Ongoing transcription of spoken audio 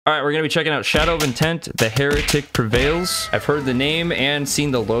All right, we're going to be checking out Shadow of Intent, the Heretic Prevails. I've heard the name and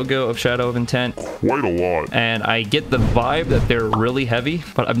seen the logo of Shadow of Intent quite a lot. And I get the vibe that they're really heavy,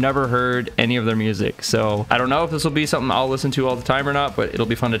 but I've never heard any of their music. So I don't know if this will be something I'll listen to all the time or not, but it'll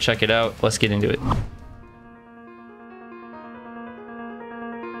be fun to check it out. Let's get into it.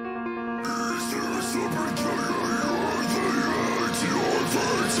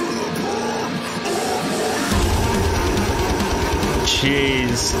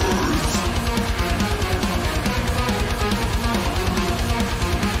 Jeez.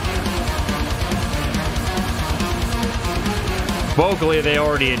 Vocally, they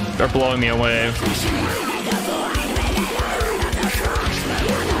already are blowing me away.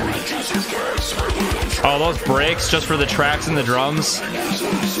 Oh, those breaks just for the tracks and the drums.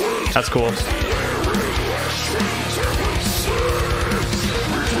 That's cool.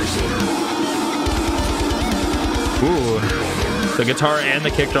 Ooh. The guitar and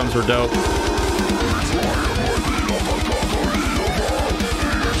the kick drums were dope.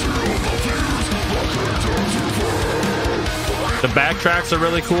 The backtracks are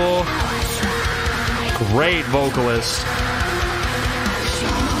really cool. Great vocalist.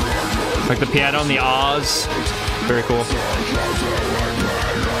 Like the piano and the ahs. Very cool.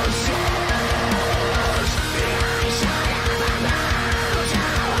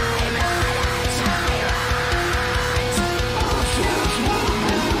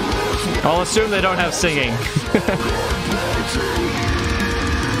 I'll assume they don't have singing.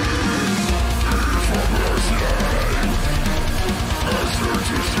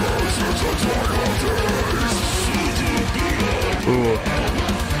 Ooh.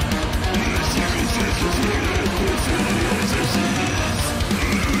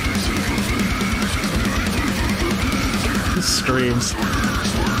 Screams.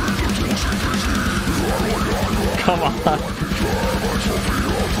 Come on.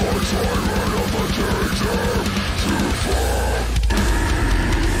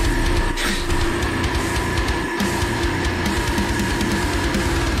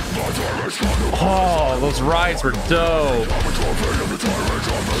 Oh, those rides were dope.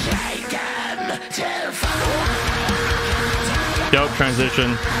 Dope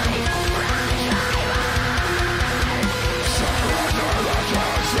transition.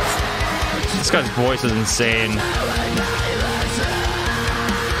 This guy's voice is insane.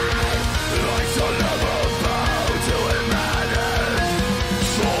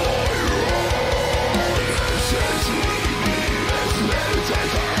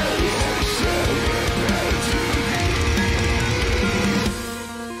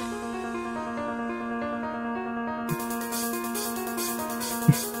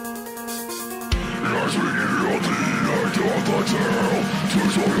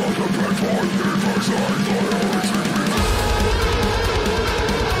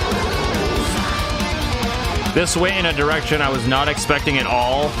 This went in a direction I was not expecting at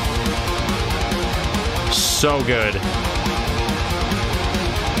all. So good.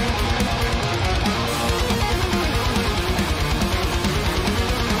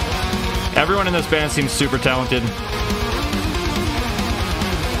 Everyone in this band seems super talented.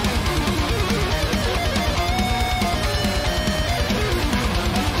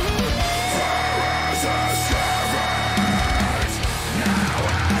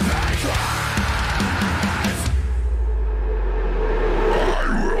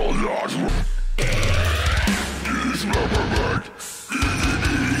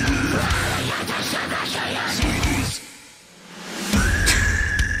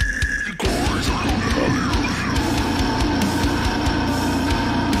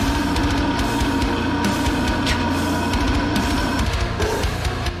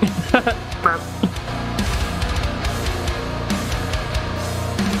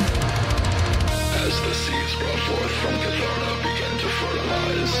 As the seeds brought forth from Catharna begin to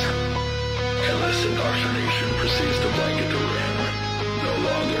fertilize, endless indoctrination proceeds to blanket the ring, no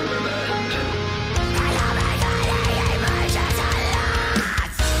longer an end.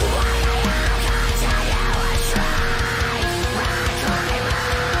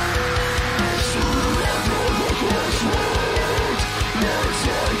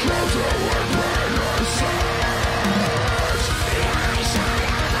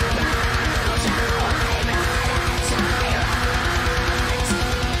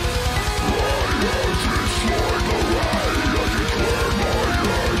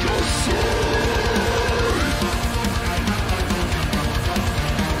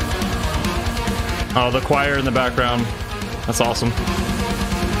 Oh, the choir in the background. That's awesome.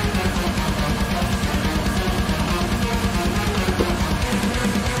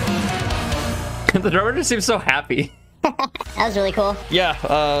 The drummer just seems so happy. That was really cool. Yeah,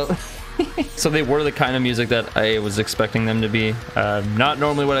 so they were the kind of music that I was expecting them to be. Not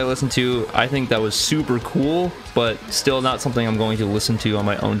normally what I listen to. I think that was super cool, but still not something I'm going to listen to on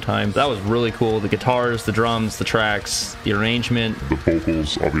my own time. That was really cool. The guitars, the drums, the tracks, the arrangement. The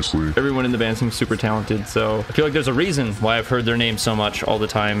vocals, obviously. Everyone in the band seems super talented, so I feel like there's a reason why I've heard their name so much all the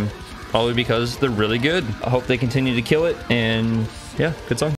time. Probably because they're really good. I hope they continue to kill it, and yeah, good song.